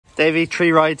Davy,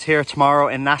 3 rides here tomorrow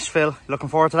in Nashville. Looking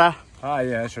forward to that?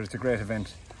 Yeah, sure. It's a great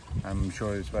event. I'm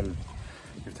sure as well.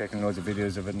 You've taken loads of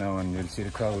videos of it now, and you'll see the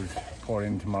crowd pour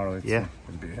in tomorrow. It'll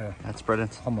be that's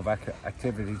brilliant. Hum of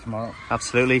activity tomorrow.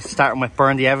 Absolutely. Starting with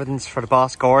burn the evidence for the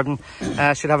boss, Gordon.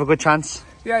 Should have a good chance.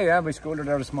 Yeah. We schooled her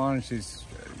there this morning. She's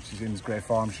in great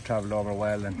form. She travelled over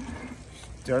well, and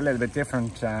they're a little bit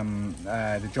different,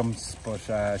 the jumps,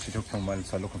 but she took them well,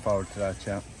 so looking forward to that,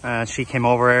 yeah. She came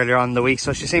over earlier on in the week,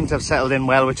 so she seems to have settled in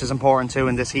well, which is important too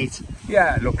in this heat.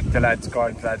 Yeah, look,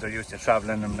 Gordon's lads are used to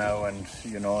travelling them now, and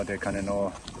you know, they kind of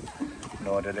know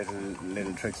the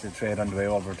little tricks of the trade on the way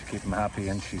over to keep them happy,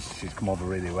 and she's come over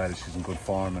really well. She's in good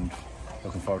form, and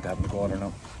looking forward to having the go at her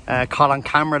now. Call on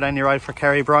camera then, you ride for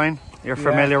Keri Brion. You're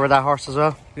familiar with that horse as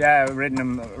well? Yeah, rode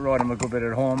him a good bit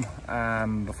at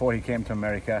home before he came to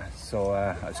America, so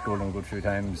I schooled him a good few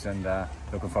times, and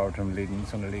looking forward to him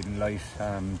leading light.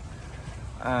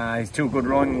 He's 2 good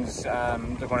runs.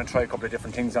 They're going to try a couple of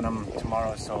different things on him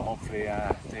tomorrow, so hopefully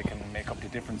they can make up the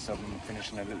difference of him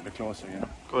finishing a little bit closer, you know.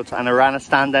 Good. And I ran a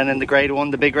stand then in the Grade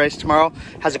 1, the big race tomorrow.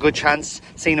 Has a good chance.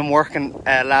 Seen him working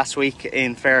last week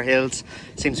in Fair Hills.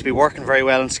 Seems to be working very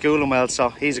well and schooling well, so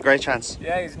he's a great chance.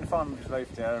 Yeah, he's in form of his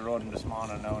life there. I rode him this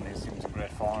morning now, and he seems in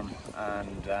great form.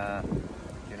 And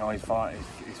you know, his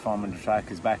form on the track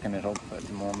is backing it up at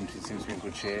the moment. He seems to be in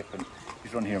good shape, and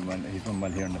he's run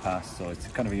well here in the past, so it's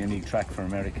kind of a unique track for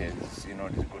America. You know,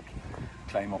 there's a good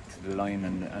climb up to the line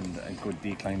and a good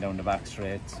decline down the back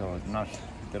straight, so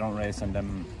they don't race on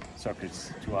them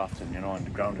circuits too often, you know, and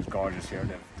the ground is gorgeous here.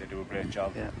 They do a great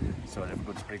job, so they have a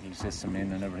good sprinkling system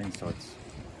in and everything, so it's,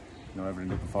 you know,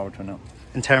 everything looking forward to it now.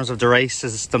 In terms of the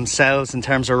races themselves, in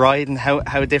terms of riding,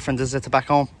 how different is it to back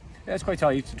home? Yeah, it's quite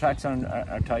tight. The tracks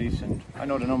are tight, and I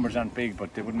know the numbers aren't big,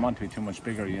 but they wouldn't want to be too much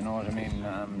bigger, you know what I mean?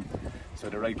 So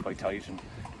they ride quite tight, and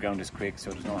the ground is quick, so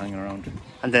there's no hanging around.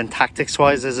 And then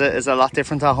tactics-wise, is it a lot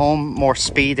different at home? More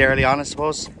speed early on, I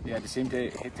suppose? Yeah, they seem to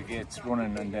hit the gates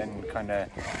running, and then kind of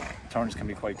turns can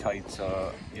be quite tight,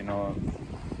 so, you know,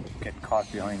 getting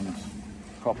caught behind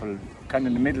a couple, kind of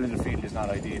in the middle of the field is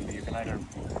not ideal. You can either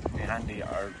be handy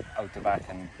or out the back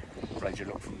and ride your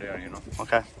luck from there, you know.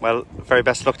 Okay, well, very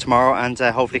best of luck tomorrow, and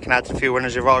hopefully you can add to the few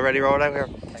winners you've already rode out here.